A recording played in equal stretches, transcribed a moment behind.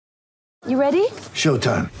You ready?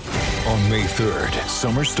 Showtime. On May 3rd,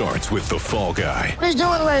 summer starts with The Fall Guy. Let's do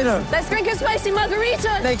it later. Let's drink a spicy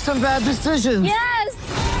margarita. Make some bad decisions. Yes!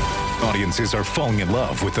 Audiences are falling in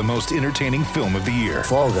love with the most entertaining film of the year.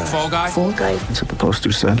 Fall Guy. Fall Guy? Fall guy. That's what the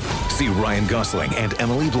poster said. See Ryan Gosling and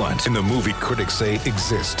Emily Blunt in the movie critics say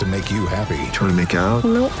exists to make you happy. Trying to make it out?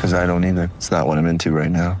 Nope. Because I don't either. It's not what I'm into right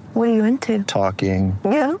now. What are you into? Talking.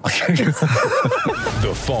 Yeah.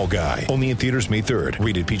 The Fall Guy. Only in theaters May 3rd.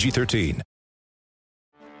 Rated PG-13.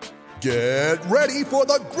 Get ready for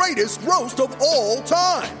the greatest roast of all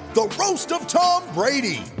time. The Roast of Tom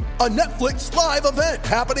Brady. A Netflix live event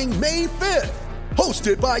happening May 5th.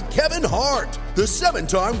 Hosted by Kevin Hart. The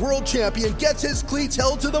 7-time world champion gets his cleats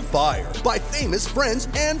held to the fire by famous friends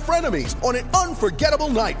and frenemies on an unforgettable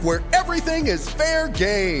night where everything is fair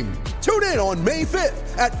game. Tune in on May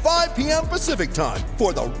 5th at 5 p.m. Pacific time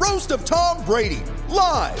for the Roast of Tom Brady.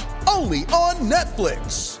 Live only on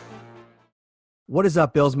Netflix. What is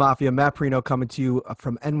up, Bills Mafia? Matt Perino coming to you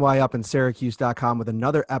from NYUpInSyracuse.com with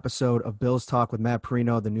another episode of Bills Talk with Matt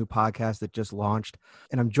Perino, the new podcast that just launched.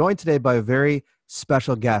 And I'm joined today by a very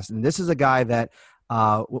special guest. And this is a guy that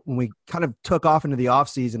when we kind of took off into the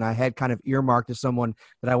offseason, I had kind of earmarked as someone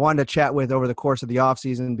that I wanted to chat with over the course of the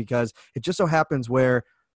offseason because it just so happens where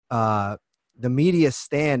the media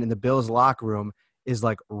stand in the Bills locker room is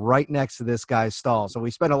like right next to this guy's stall. So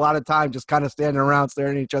we spent a lot of time just kind of standing around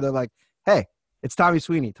staring at each other like, hey, it's Tommy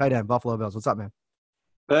Sweeney, tight end, Buffalo Bills. What's up, man?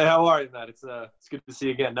 Hey, how are you, man? It's good to see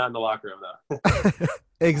you again. Not in the locker room, though.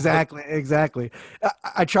 Exactly.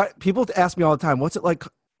 I try. People ask me all the time, "What's it like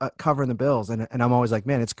covering the Bills?" And I'm always like,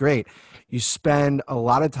 "Man, it's great. You spend a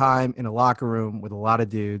lot of time in a locker room with a lot of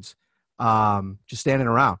dudes, just standing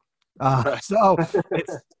around. Right. So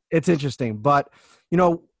it's interesting, but you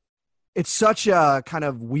know." It's such a kind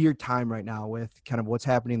of weird time right now with kind of what's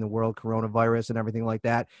happening in the world, coronavirus and everything like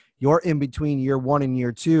that. You're in between year one and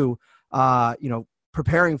year two,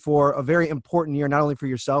 preparing for a very important year, not only for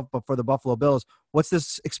yourself, but for the Buffalo Bills. What's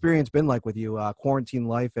this experience been like with you, quarantine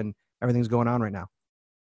life and everything's going on right now?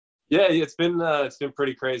 Yeah, it's been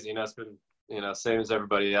pretty crazy. It's been, same as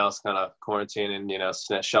everybody else, kind of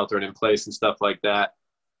quarantining, sheltering in place and stuff like that.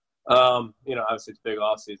 Obviously it's big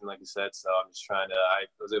off season, like you said. So I'm just I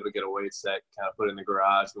was able to get a weight set, kind of put it in the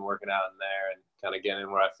garage, been working out in there and kind of getting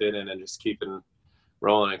where I fit in and just keeping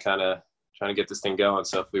rolling and kind of trying to get this thing going.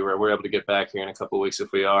 So if we're able to get back here in a couple of weeks,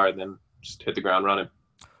 if we are, then just hit the ground running.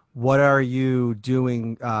 What are you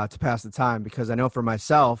doing to pass the time? Because I know for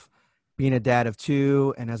myself, being a dad of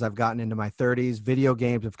two, and as I've gotten into my 30s, video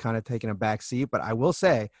games have kind of taken a back seat. But I will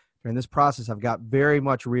say during this process, I've got very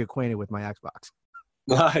much reacquainted with my Xbox.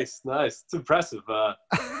 Nice. It's impressive.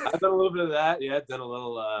 I've done a little bit of that. Yeah, I've done a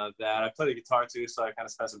little that. I play the guitar too, so I kind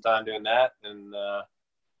of spent some time doing that. And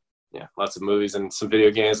lots of movies and some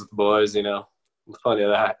video games with the boys. Plenty of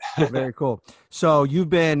that. Very cool. So you've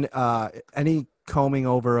been any combing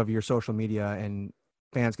over of your social media, and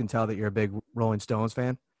fans can tell that you're a big Rolling Stones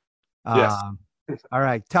fan. Yes. All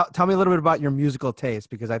right. Tell me a little bit about your musical taste,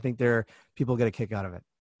 because I think people get a kick out of it.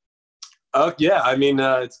 Oh yeah, I mean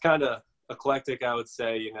it's kind of eclectic, I would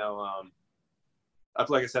say.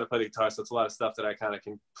 Like I said, I play the guitar, so it's a lot of stuff that I kind of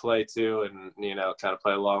can play to and kind of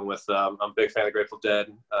play along with. I'm a big fan of Grateful Dead,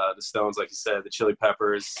 the Stones, like you said, the Chili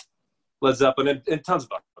Peppers, Led Zeppelin, and tons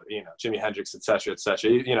of Jimi Hendrix, et cetera,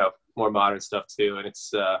 more modern stuff too. And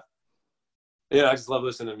it's I just love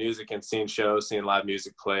listening to music and seeing shows, seeing live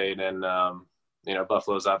music played. And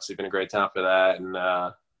Buffalo's obviously been a great town for that. And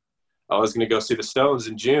I was going to go see the Stones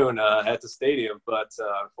in June at the stadium, but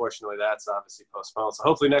unfortunately that's obviously postponed. So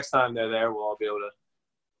hopefully next time they're there, we'll all be able to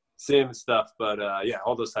see them and stuff. But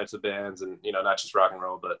all those types of bands, and not just rock and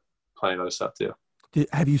roll, but plenty of other stuff too.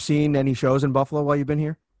 Have you seen any shows in Buffalo while you've been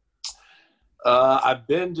here? I've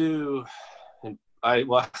been to, I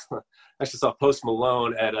actually saw Post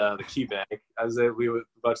Malone at the Key Bank. A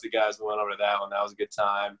bunch of the guys went over to that one. That was a good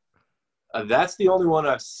time. That's the only one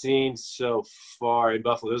I've seen so far in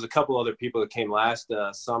Buffalo. There's a couple other people that came last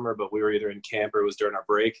summer, but we were either in camp or it was during our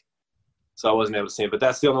break, so I wasn't able to see them. But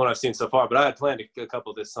that's the only one I've seen so far. But I had planned a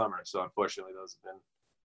couple this summer, so unfortunately those have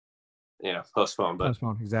been, postponed. But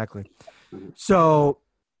postponed, exactly. Mm-hmm. So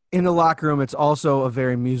in the locker room, it's also a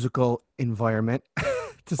very musical environment,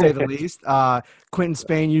 to say the least. Quentin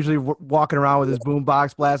Spain usually walking around with his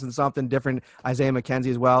boombox blasting something different. Isaiah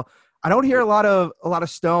McKenzie as well. I don't hear a lot of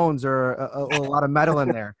Stones or a lot of metal in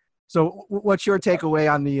there. So what's your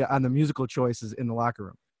takeaway on the musical choices in the locker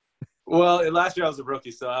room? Well, last year I was a rookie,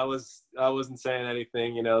 so I wasn't saying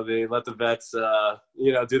anything. They let the vets,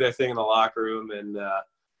 do their thing in the locker room, and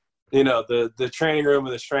the training room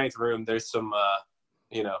and the strength room. There's some,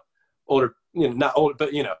 older, not old,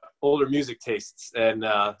 but older music tastes. And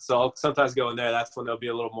so I'll sometimes go in there. That's when there'll be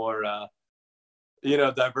a little more,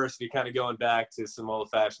 diversity, kind of going back to some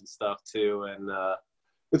old-fashioned stuff too. And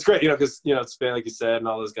it's great, because, it's been, like you said, and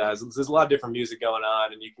all those guys. There's a lot of different music going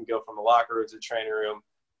on, and you can go from the locker room to the training room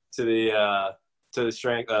to the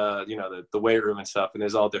strength, the weight room and stuff, and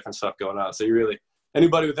there's all different stuff going on. So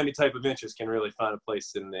anybody with any type of interest can really find a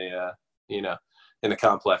place in the, in the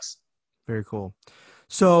complex. Very cool.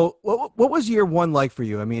 So what was year one like for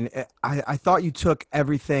you? I mean, I thought you took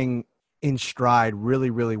everything in stride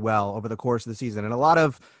really, really well over the course of the season, and a lot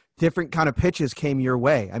of different kind of pitches came your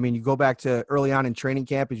way. I mean, you go back to early on in training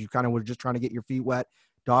camp as you kind of were just trying to get your feet wet.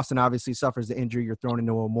 Dawson obviously suffers the injury. You're thrown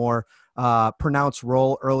into a more pronounced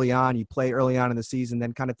role early on. You play early on in the season,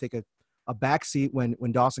 then kind of take a back seat when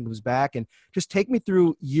Dawson comes back. And just take me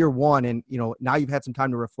through year one. And, now you've had some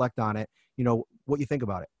time to reflect on it, what you think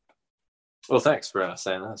about it. Well, thanks for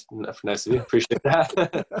saying that. That's nice of you. Appreciate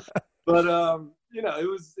that. But, it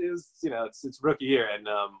was it's rookie year. And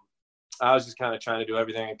I was just kind of trying to do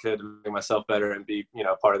everything I could to make myself better and be,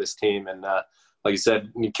 part of this team. And like you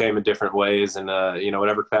said, you came in different ways. And,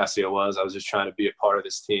 whatever capacity it was, I was just trying to be a part of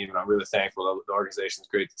this team. And I'm really thankful. The organization's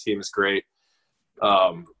great. The team is great.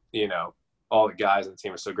 All the guys on the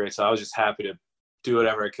team are so great. So I was just happy to do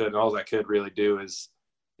whatever I could. And all I could really do is,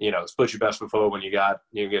 put your best foot forward when you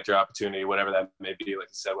get your opportunity, whatever that may be, like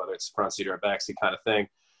you said, whether it's front seat or a back seat kind of thing.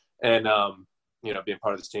 And, being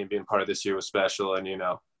part of this team, being part of this year was special. And,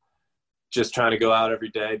 just trying to go out every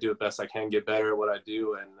day, do the best I can, get better at what I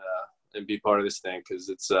do, and be part of this thing. Cause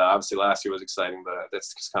it's obviously last year was exciting, but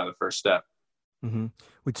that's just kind of the first step. Mm-hmm.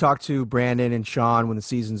 We talked to Brandon and Sean when the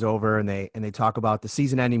season's over, and they talk about the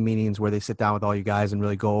season-ending meetings where they sit down with all you guys and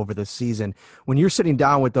really go over the season. When you're sitting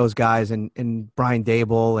down with those guys and Brian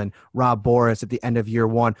Dable and Rob Boris at the end of year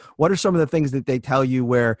one, what are some of the things that they tell you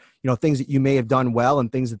where, things that you may have done well and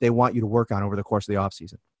things that they want you to work on over the course of the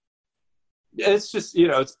offseason? Yeah, it's just,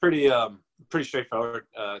 it's pretty straightforward.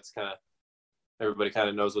 It's kind of, everybody kind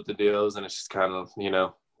of knows what the deal is, and it's just kind of,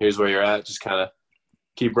 here's where you're at. Just kind of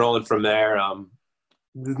keep rolling from there.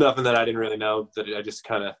 There's nothing that I didn't really know that I just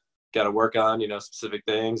kind of got to work on, specific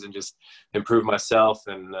things and just improve myself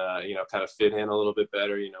and, kind of fit in a little bit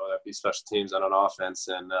better, whether that be special teams and on offense,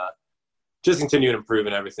 and just continue to improve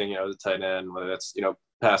in everything, as a tight end, whether that's,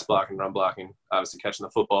 pass blocking, run blocking, obviously catching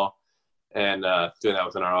the football, and doing that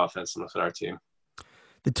within our offense and within our team.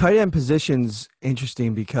 The tight end position's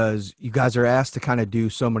interesting because you guys are asked to kind of do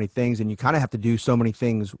so many things, and you kind of have to do so many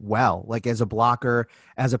things well, like as a blocker,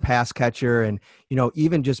 as a pass catcher, and,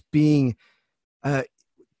 even just being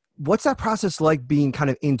what's that process like being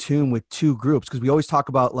kind of in tune with two groups? Because we always talk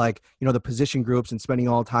about the position groups and spending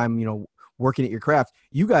all the time, working at your craft.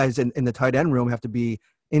 You guys in the tight end room have to be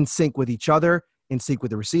in sync with each other, in sync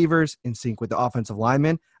with the receivers, in sync with the offensive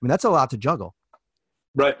linemen. I mean, that's a lot to juggle.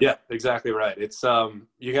 Right. Yeah, exactly right. It's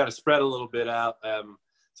you got to spread a little bit out.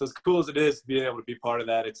 So as cool as it is being able to be part of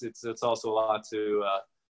that, it's also a lot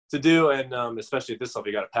to do, and especially at this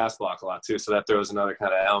level, you got to pass block a lot too. So that throws another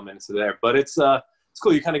kind of element into there. But it's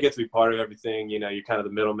cool. You kind of get to be part of everything. You're kind of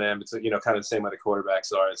the middleman. But kind of the same way the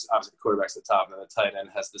quarterbacks are. It's obviously the quarterback's at the top, and then the tight end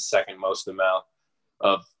has the second most amount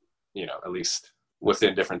of at least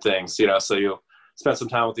within different things. So you spend some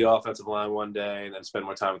time with the offensive line one day and then spend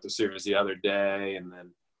more time with the receivers the other day, and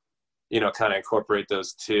then, kind of incorporate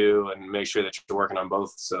those two and make sure that you're working on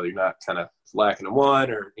both, so you're not kind of lacking in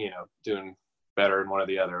one or, doing better in one or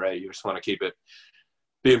the other, right? You just want to keep it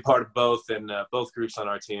being part of both, and both groups on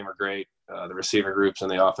our team are great, the receiver groups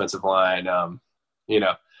and the offensive line.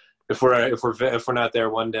 If we're not there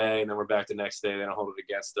one day and then we're back the next day, they don't hold it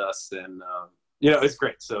against us, and it's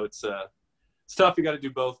great. So it's tough. You got to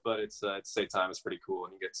do both, but at the same time, it's pretty cool.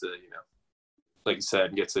 And you get to, like you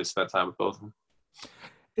said, get to spend time with both of them.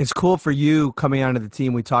 It's cool for you coming onto the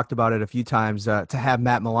team. We talked about it a few times to have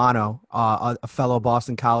Matt Milano, a fellow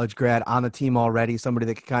Boston College grad, on the team already, somebody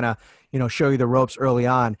that could kind of, show you the ropes early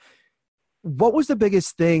on. What was the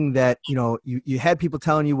biggest thing that, you had people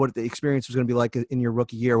telling you what the experience was going to be like in your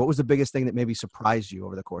rookie year? What was the biggest thing that maybe surprised you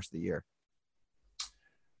over the course of the year?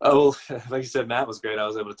 Oh, like you said, Matt was great. I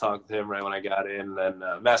was able to talk with him right when I got in.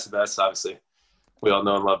 And Matt's the best, obviously. We all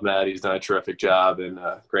know and love Matt. He's done a terrific job, and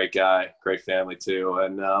great guy, great family too.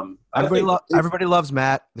 And everybody loves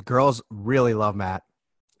Matt. The girls really love Matt.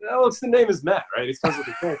 Well, the name is Matt, right? He's because of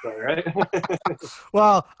the character, right?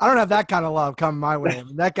 Well, I don't have that kind of love coming my way. I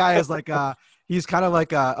mean, that guy is he's kind of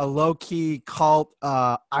like a low-key cult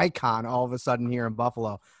icon all of a sudden here in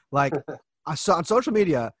Buffalo. Like, I saw on social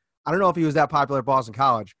media, I don't know if he was that popular at Boston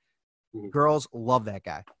College. Girls love that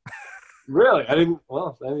guy. Really? I believe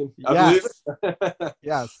it.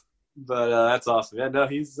 Yes. But that's awesome. Yeah, no,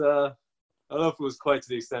 he's I don't know if it was quite to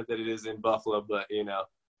the extent that it is in Buffalo, but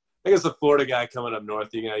I guess the Florida guy coming up north,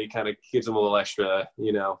 he kind of gives him a little extra,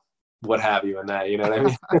 what have you in that, you know what I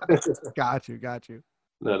mean? Got you.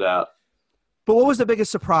 No doubt. But what was the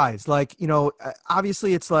biggest surprise? Like,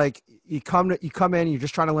 obviously it's like you come in, you're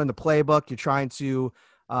just trying to learn the playbook. You're trying to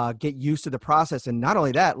get used to the process. And not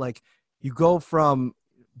only that, like you go from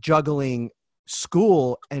juggling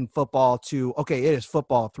school and football to, okay, it is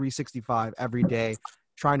football 365 every day,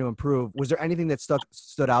 trying to improve. Was there anything that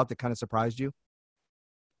stood out that kind of surprised you?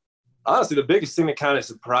 Honestly, the biggest thing that kind of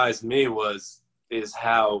surprised me is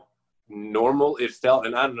how normal it felt.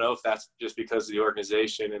 And I don't know if that's just because of the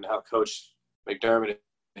organization and how Coach McDermott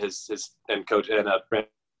and Coach and Brent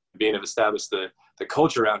Bean have established the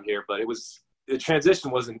culture around here. But the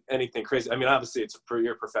transition wasn't anything crazy. I mean, obviously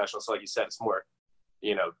you're professional. So like you said, it's more,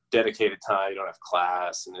 dedicated time. You don't have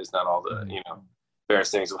class and there's not all the, various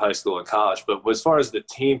things of high school and college. But as far as the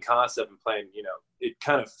team concept and playing, it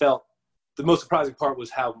kind of felt – the most surprising part was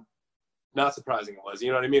how not surprising it was. You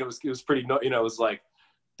know what I mean? It was pretty, it was like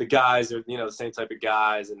the guys are, the same type of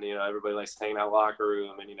guys and, everybody likes hanging out in the locker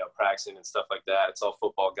room and, practicing and stuff like that. It's all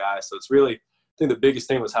football guys. So it's really, I think the biggest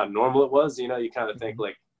thing was how normal it was. You kind of think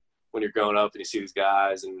like when you're growing up and you see these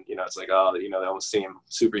guys and, it's like, oh, they almost seem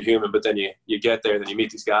superhuman, but then you get there, then you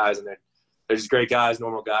meet these guys and they're just great guys,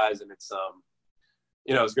 normal guys. And it's,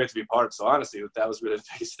 it was great to be a part of. So honestly, that was really the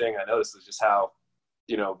biggest thing I noticed was just how,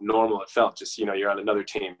 normal it felt. Just, you're on another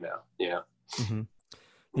team now,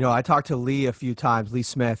 Mm-hmm. I talked to Lee a few times, Lee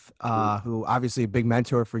Smith, who obviously a big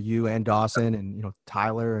mentor for you and Dawson and,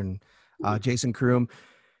 Tyler and Jason Kroom,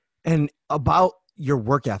 and about your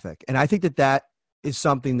work ethic. And I think that is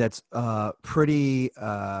something that's pretty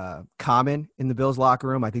common in the Bills locker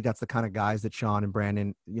room. I think that's the kind of guys that Sean and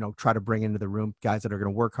Brandon, try to bring into the room, guys that are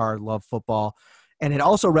going to work hard, love football. And it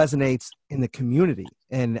also resonates in the community.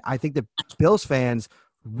 And I think that Bills fans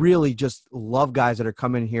really just love guys that are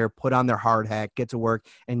coming here, put on their hard hat, get to work.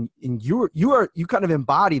 And you kind of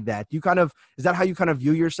embodied that. Is that how you kind of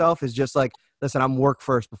view yourself? Is just like, listen, I'm work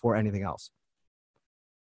first before anything else.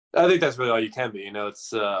 I think that's really all you can be.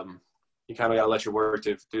 It's you kind of got to let your work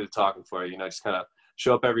do the talking for you. Just kind of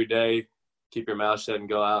show up every day, keep your mouth shut, and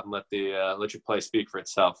go out and let your play speak for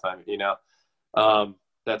itself.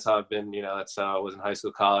 That's how I've been. That's how I was in high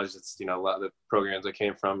school, college. It's a lot of the programs I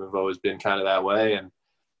came from have always been kind of that way.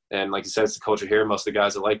 And like you said, it's the culture here. Most of the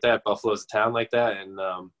guys are like that. Buffalo's a town like that, and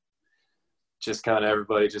just kind of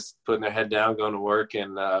everybody just putting their head down, going to work,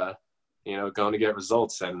 and going to get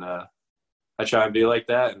results. And I try and be like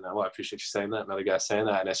that. And I appreciate you saying that. Another guy saying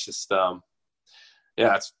that. And it's just,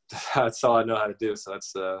 that's all I know how to do. So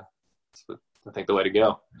that's I think the way to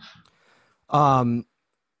go.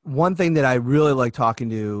 One thing that I really like talking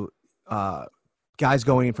to guys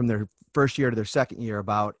going in from their first year to their second year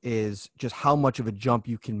about is just how much of a jump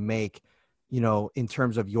you can make, in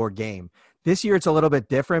terms of your game. This year, it's a little bit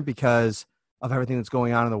different because of everything that's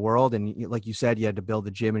going on in the world. And like you said, you had to build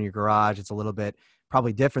a gym in your garage. It's a little bit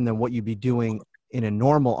probably different than what you'd be doing in a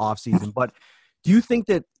normal off season. But do you think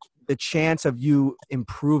that the chance of you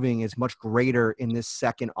improving is much greater in this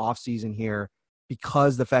second off season here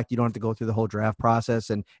because the fact you don't have to go through the whole draft process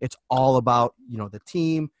and it's all about, the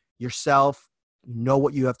team, yourself,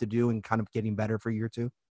 what you have to do and kind of getting better for year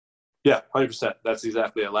two? Yeah, 100%. That's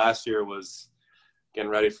exactly it. Last year was getting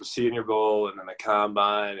ready for Senior Bowl and then the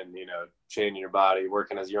combine and, changing your body,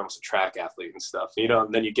 working as you're almost a track athlete and stuff.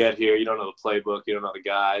 And then you get here, you don't know the playbook, you don't know the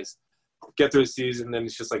guys. Get through the season, then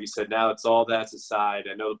it's just like you said, now it's all that's aside.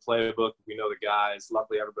 I know the playbook, we know the guys.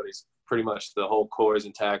 Luckily, everybody's pretty much the whole core is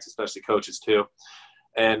intact, especially coaches too,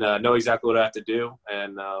 and know exactly what I have to do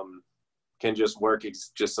and can just work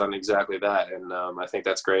just on exactly that. And I think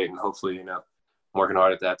that's great. And hopefully, I'm working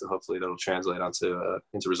hard at that to hopefully that'll translate into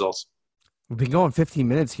results. We've been going 15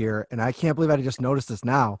 minutes here, and I can't believe I just noticed this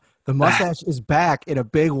now. The mustache is back in a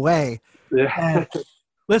big way. Yeah.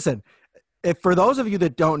 Listen, for those of you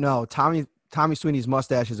that don't know, Tommy Sweeney's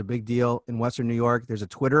mustache is a big deal in Western New York. There's a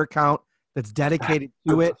Twitter account that's dedicated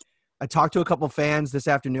to it. I talked to a couple fans this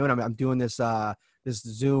afternoon. I'm doing this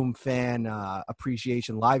Zoom fan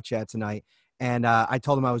appreciation live chat tonight, and I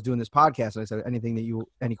told them I was doing this podcast, and I said,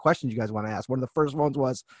 any questions you guys want to ask? One of the first ones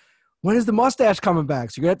was, when is the mustache coming back?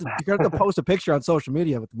 So you're gonna have to post a picture on social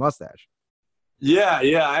media with the mustache. Yeah.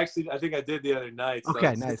 Actually, I think I did the other night. So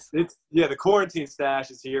okay, nice. The quarantine stash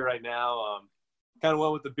is here right now. Kind of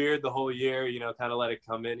went with the beard the whole year, kind of let it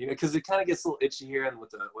come in, because it kind of gets a little itchy here and with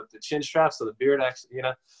the chin strap. So the beard actually,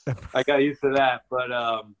 I got used to that. But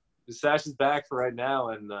the stash is back for right now,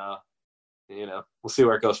 and we'll see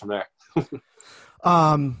where it goes from there.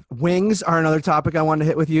 Wings are another topic I wanted to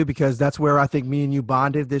hit with you because that's where I think me and you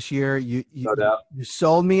bonded this year. No doubt. You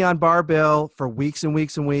sold me on Bar Bill for weeks and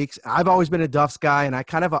weeks and weeks. I've always been a Duff's guy, and I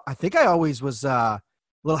think I always was a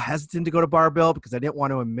little hesitant to go to Bar Bill because I didn't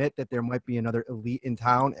want to admit that there might be another elite in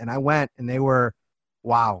town. And I went, and they were,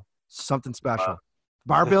 wow, something special.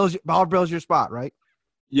 Bar Bill's your spot, right?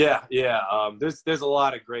 Yeah. There's a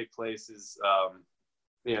lot of great places.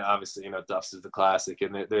 Obviously, Duff's is the classic,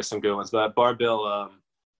 and there's some good ones. But Bar Bill,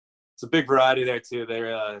 it's a big variety there too.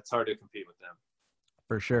 It's hard to compete with them.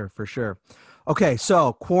 For sure. Okay,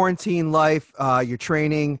 so quarantine life, you're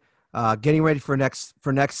training, getting ready for next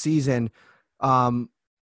season.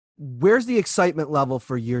 Where's the excitement level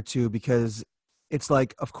for year 2? Because it's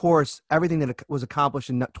like, of course, everything that was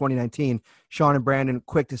accomplished in 2019, Sean and Brandon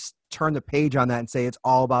quick to turn the page on that and say it's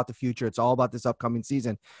all about the future. It's all about this upcoming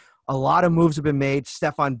season. A lot of moves have been made.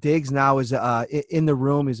 Stefon Diggs now is in the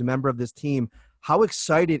room. He's a member of this team. How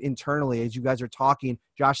excited internally as you guys are talking?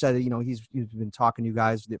 Josh said that, he's been talking to you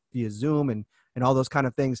guys via Zoom and all those kind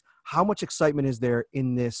of things. How much excitement is there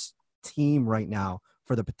in this team right now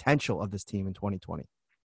for the potential of this team in 2020?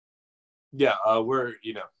 Yeah, we're,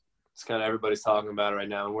 it's kind of everybody's talking about it right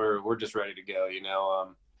now, and we're just ready to go,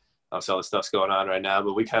 Obviously all this stuff's going on right now,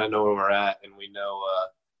 but we kind of know where we're at, and we know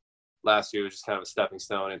last year was just kind of a stepping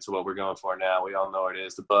stone into what we're going for now. We all know what it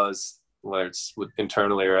is. The buzz, whether it's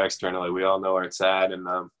internally or externally, we all know where it's at. And,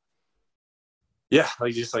 like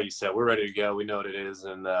you said, we're ready to go. We know what it is,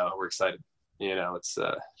 and we're excited. It's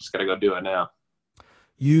just got to go do it now.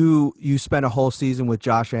 You spent a whole season with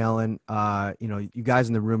Josh Allen. You guys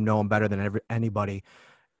in the room know him better than anybody.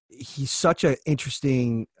 He's such an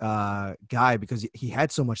interesting guy because he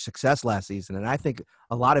had so much success last season. And I think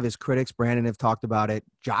a lot of his critics, Brandon, have talked about it.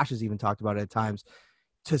 Josh has even talked about it at times.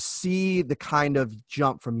 To see the kind of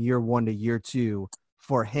jump from year 1 to year 2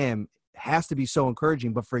 for him has to be so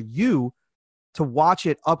encouraging. But for you to watch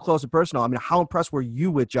it up close and personal, I mean, how impressed were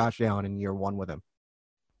you with Josh Allen in year 1 with him?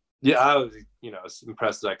 Yeah, I was, as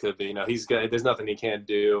impressed as I could be. He's good. There's nothing he can't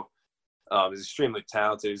do. He's extremely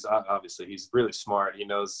talented. He's really smart. He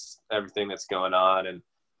knows everything that's going on, and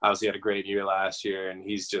obviously had a great year last year. And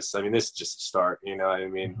he's just, this is just a start. I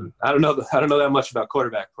don't know that much about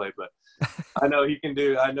quarterback play, but I know he can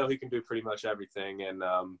do pretty much everything. And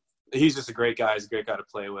he's just a great guy. He's a great guy to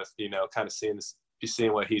play with. Kind of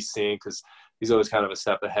seeing what he's seeing because he's always kind of a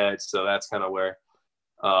step ahead. So that's kind of where,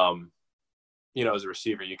 as a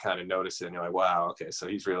receiver, you kind of notice it and you're like, wow, okay, so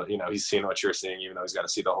he's really, he's seeing what you're seeing, even though he's got to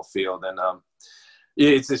see the whole field. And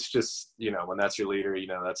it's just, when that's your leader,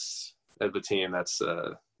 that's the team, that's,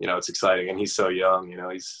 it's exciting. And he's so young,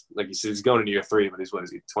 he's, like you said, he's going into year 3, but he's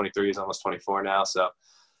 23, he's almost 24 now. So,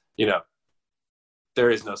 there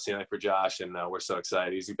is no ceiling for Josh, and we're so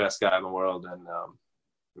excited. He's the best guy in the world, and,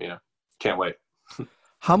 can't wait.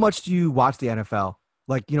 How much do you watch the NFL?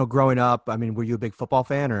 Like, growing up, were you a big football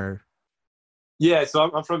fan or? Yeah, so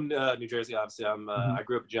I'm from New Jersey. Obviously, I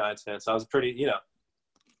grew up a Giants fan, so I was pretty,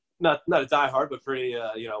 not a diehard, but pretty,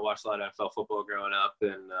 watched a lot of NFL football growing up,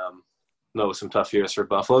 and know some tough years for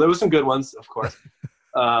Buffalo. There was some good ones, of course,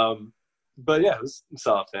 but yeah, I was a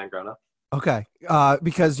solid fan growing up. Okay,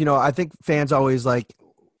 because I think fans always like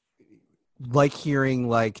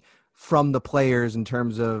hearing from the players in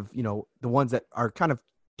terms of the ones that are kind of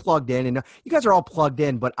plugged in, and you guys are all plugged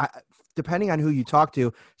in, but depending on who you talk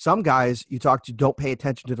to, some guys you talk to don't pay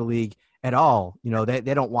attention to the league at all.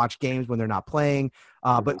 They don't watch games when they're not playing.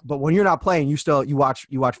 But when you're not playing, you watch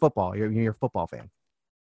football. You're a football fan.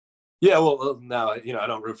 Yeah, well, now I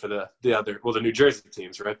don't root for the New Jersey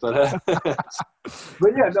teams, right? But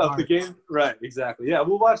but yeah, no, the game, right? Exactly. Yeah,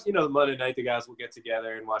 we'll watch. The Monday night, the guys will get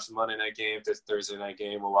together and watch the Monday night game. If there's a Thursday night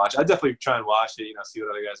game, we'll watch. I definitely try and watch it. See what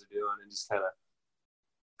other guys are doing, and just kind of.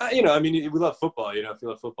 We love football. If you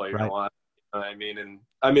love football, you're gonna watch. And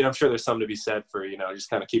I'm sure there's something to be said for just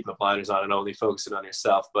kind of keeping the blinders on and only focusing on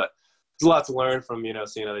yourself. But there's a lot to learn from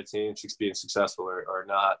seeing other teams being successful or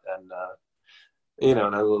not. And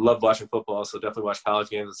and I love watching football, so definitely watch college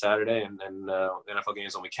games on Saturday and NFL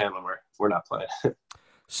games on weekend when we're not playing.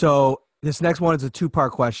 So this next one is a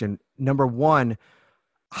 2-part question. Number 1.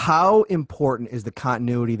 How important is the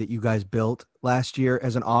continuity that you guys built last year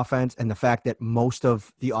as an offense and the fact that most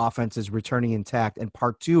of the offense is returning intact? And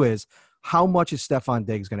part 2 is, how much is Stefon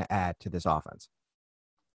Diggs going to add to this offense?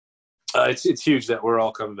 It's huge that we're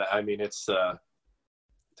all coming back.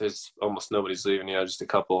 There's almost nobody's leaving, just a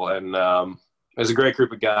couple. And there's a great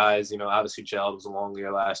group of guys. Obviously Geld was a long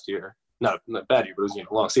year last year. Not a bad year, but it was a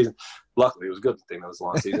long season. Luckily, it was a good thing that was a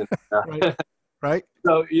long season. Right.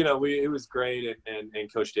 So, it was great, and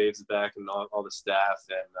Coach Dave's back and all the staff,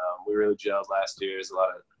 and we really gelled last year. There's a lot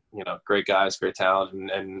of great guys, great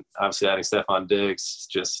talent, and obviously adding Stephon Diggs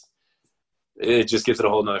it just gives it a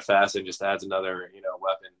whole nother facet and just adds another,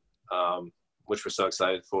 weapon, which we're so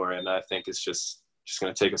excited for. And I think it's just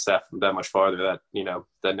going to take a step that much farther,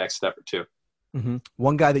 that next step or two. Mm-hmm.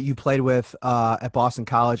 One guy that you played with at Boston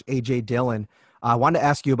College, A.J. Dillon, I wanted to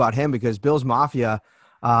ask you about him because Bills Mafia,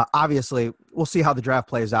 obviously, we'll see how the draft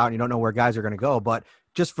plays out. And you don't know where guys are going to go. But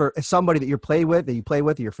just for somebody that you play with,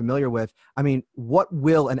 that you're familiar with, I mean, what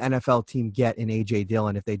will an NFL team get in A.J.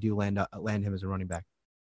 Dillon if they do land him as a running back?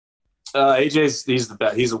 AJ's he's the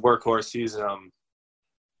best. He's a workhorse. He's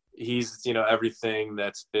everything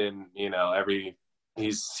that's been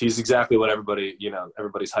he's exactly what everybody's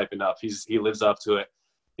hyping up. He lives up to it.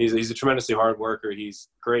 He's a tremendously hard worker. He's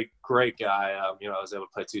great guy. I was able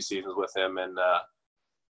to play 2 seasons with him, and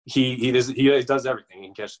he does everything. He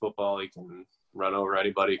can catch the football. He can run over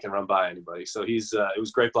anybody. He can run by anybody. So it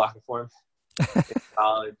was great blocking for him in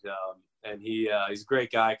college. And he's a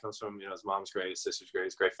great guy. Comes from his mom's great, his sister's great,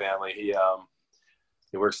 he's a great family.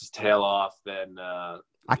 He works his tail off. And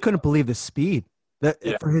I couldn't believe the speed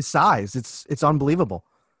for his size. It's unbelievable.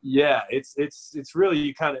 Yeah, it's really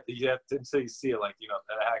you have to, until you see it,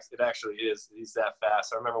 it actually is. He's that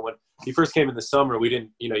fast. I remember when he first came in the summer, we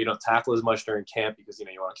didn't you don't tackle as much during camp because you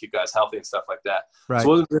want to keep guys healthy and stuff like that. Right. So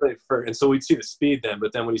it wasn't really and so we'd see the speed then,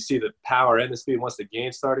 but then when you see the power and the speed once the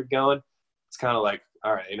game started going, it's kind of like,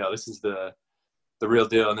 all right, this is the real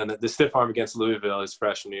deal. And then the stiff arm against Louisville his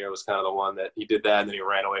freshman year was kind of the one that he did that, and then he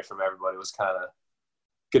ran away from everybody. It was kind of a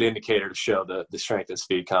good indicator to show the strength and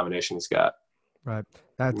speed combination he's got. Right.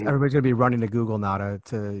 Everybody's gonna be running to Google now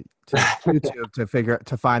to YouTube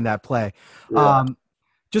to find that play. Yeah.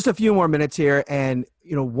 Just a few more minutes here, and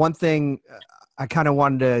one thing I kind of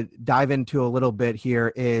wanted to dive into a little bit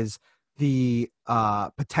here is the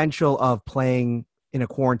potential of playing in a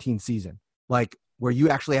quarantine season, like where you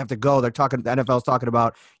actually have to go. The NFL's talking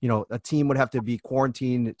about, a team would have to be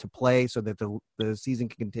quarantined to play so that the season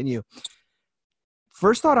can continue.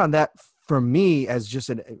 First thought on that for me as just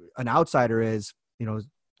an outsider is,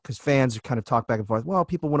 because fans kind of talk back and forth, well,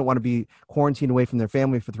 people wouldn't want to be quarantined away from their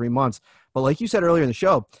family for 3 months. But like you said earlier in the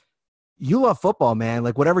show, you love football, man.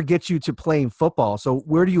 Like whatever gets you to playing football. So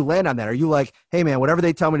where do you land on that? Are you like, hey man, whatever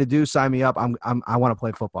they tell me to do, sign me up. I want to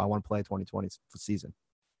play football. I want to play 2020 season.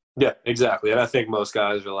 Yeah, exactly. And I think most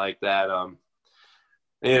guys are like that.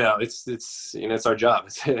 It's our job.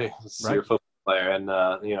 It's right. Your football player. And,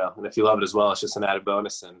 and if you love it as well, it's just an added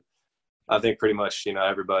bonus. And I think pretty much,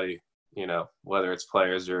 everybody, whether it's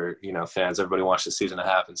players or, fans, everybody wants the season to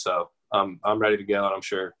happen. So I'm ready to go. And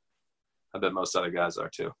I bet most other guys are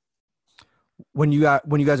too. When you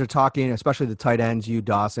guys are talking, especially the tight ends, you,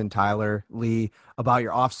 Dawson, Tyler, Lee, about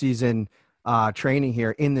your off-season training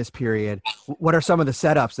here in this period, what are some of the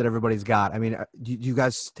setups that everybody's got? I mean, do you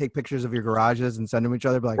guys take pictures of your garages and send them to each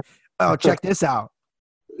other, like, oh, check this out?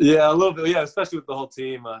 Yeah, a little bit. Yeah, especially with the whole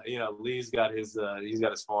team. Lee's got his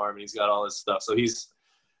farm, and he's got all his stuff. So he's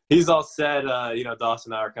all set.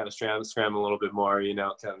 Dawson and I are kind of scrambling a little bit more. Kind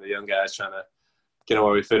of the young guys trying to get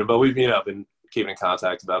where we fit him. But we've been keeping in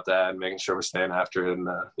contact about that and making sure we're staying after it. And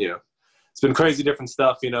it's been crazy different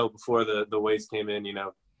stuff. Before the weights came in.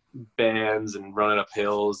 Bands and running up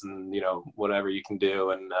hills and whatever you can do.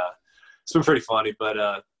 And it's been pretty funny,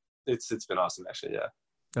 but it's been awesome actually. Yeah.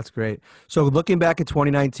 That's great. So looking back at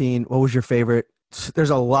 2019, what was your favorite? There's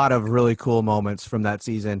a lot of really cool moments from that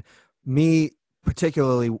season. Me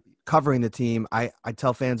particularly covering the team, I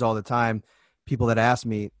tell fans all the time, people that ask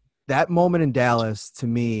me, that moment in Dallas to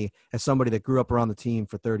me, as somebody that grew up around the team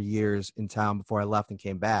for 30 years in town before I left and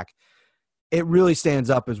came back, it really stands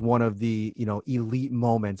up as one of the, elite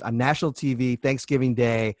moments on national TV, Thanksgiving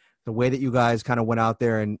Day, the way that you guys kind of went out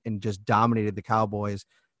there and just dominated the Cowboys.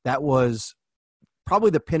 That was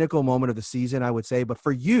probably the pinnacle moment of the season, I would say. But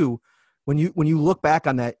for you, when you look back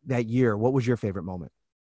on that year, what was your favorite moment?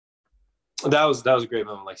 That was a great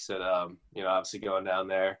moment. Like I said, obviously going down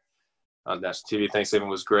there on national TV, Thanksgiving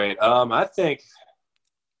was great. I think,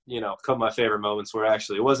 a couple of my favorite moments were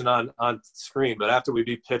actually, it wasn't on screen, but after we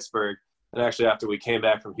beat Pittsburgh, and actually after we came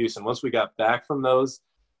back from Houston, once we got back from those,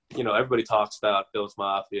 everybody talks about Bills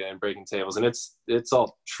Mafia and breaking tables, and it's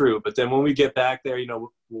all true. But then when we get back there,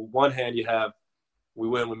 one hand you have, we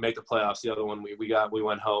win, we make the playoffs. The other one, we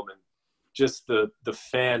went home, and just the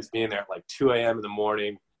fans being there at like 2 a.m. in the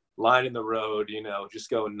morning, lining the road, just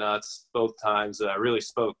going nuts both times, really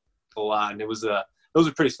spoke a lot. And it was those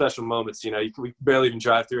are pretty special moments. We barely even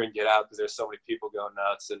drive through and get out because there's so many people going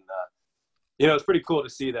nuts. And it's pretty cool to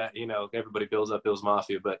see that, everybody builds up Bills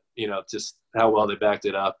Mafia, but, just how well they backed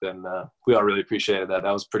it up. And we all really appreciated that.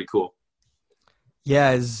 That was pretty cool.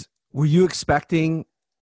 Yeah. Were you expecting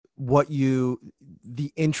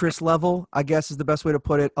the interest level, I guess is the best way to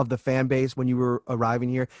put it, of the fan base when you were arriving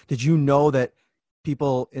here? Did you know that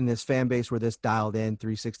people in this fan base were this dialed in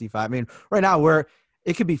 365? I mean, right now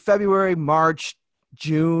it could be February, March,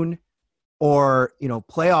 June, or,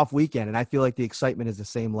 playoff weekend. And I feel like the excitement is the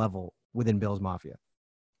same level within Bills Mafia.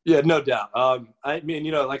 Yeah, no doubt. I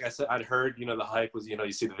mean, like I said, I'd heard, the hype was,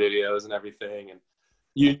 you see the videos and everything, and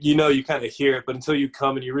you kind of hear it, but until you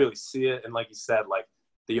come and you really see it, and like you said, like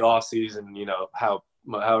the off season, how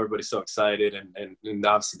everybody's so excited, and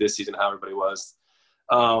obviously this season how everybody was,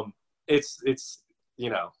 it's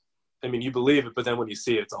I mean, you believe it, but then when you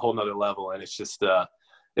see it, it's a whole nother level, and it's just the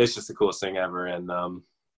coolest thing ever. And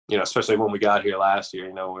especially when we got here last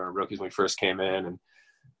year, we were rookies when we first came in, and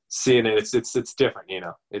seeing it, it's different.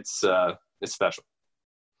 It's special.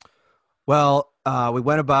 Well, we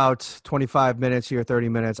went about 25 minutes here, 30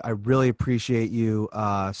 minutes. I really appreciate you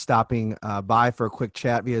stopping by for a quick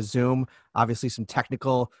chat via Zoom. Obviously, some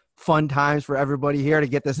technical fun times for everybody here to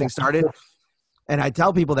get this thing started. And I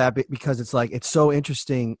tell people that because it's so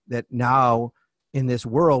interesting that now in this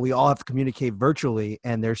world, we all have to communicate virtually,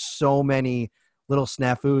 and there's so many little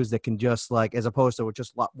snafus that can just as opposed to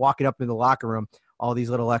just walking up in the locker room, all these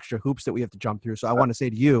little extra hoops that we have to jump through. So I want to say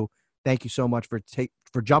to you, thank you so much for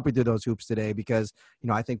jumping through those hoops today, because,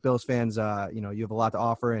 I think Bills fans, you have a lot to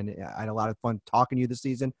offer, and I had a lot of fun talking to you this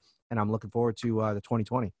season, and I'm looking forward to the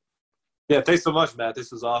 2020. Yeah, thanks so much, Matt.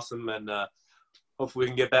 This was awesome, and hopefully we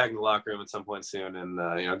can get back in the locker room at some point soon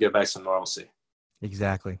and, get back to some normalcy.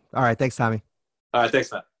 Exactly. All right. Thanks, Tommy. All right.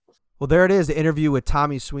 Thanks, Matt. Well, there it is, the interview with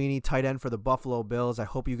Tommy Sweeney, tight end for the Buffalo Bills. I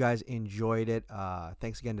hope you guys enjoyed it.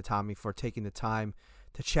 Thanks again to Tommy for taking the time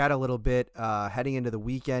to chat a little bit heading into the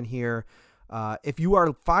weekend here. If you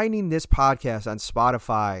are finding this podcast on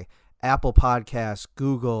Spotify, Apple Podcasts,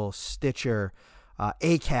 Google, Stitcher,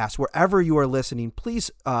 Acast, wherever you are listening, please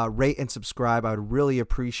rate and subscribe. I would really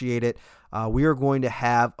appreciate it. We are going to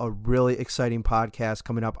have a really exciting podcast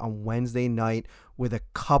coming up on Wednesday night with a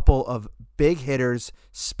couple of big hitters,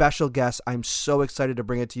 special guests. I'm so excited to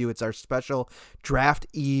bring it to you. It's our special Draft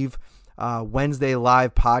Eve Wednesday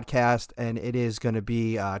live podcast, and it is going to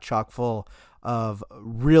be chock full of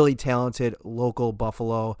really talented local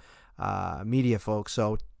Buffalo media folks.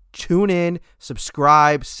 So tune in,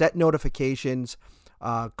 subscribe, set notifications.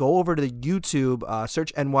 Go over to the YouTube,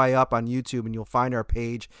 search NY Up on YouTube, and you'll find our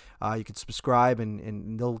page. You can subscribe,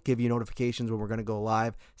 and they'll give you notifications when we're going to go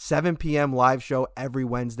live. 7 p.m. live show every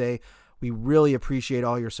Wednesday. We really appreciate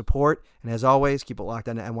all your support. And as always, keep it locked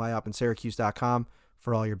on to NY Up and Syracuse.com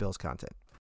for all your Bills content.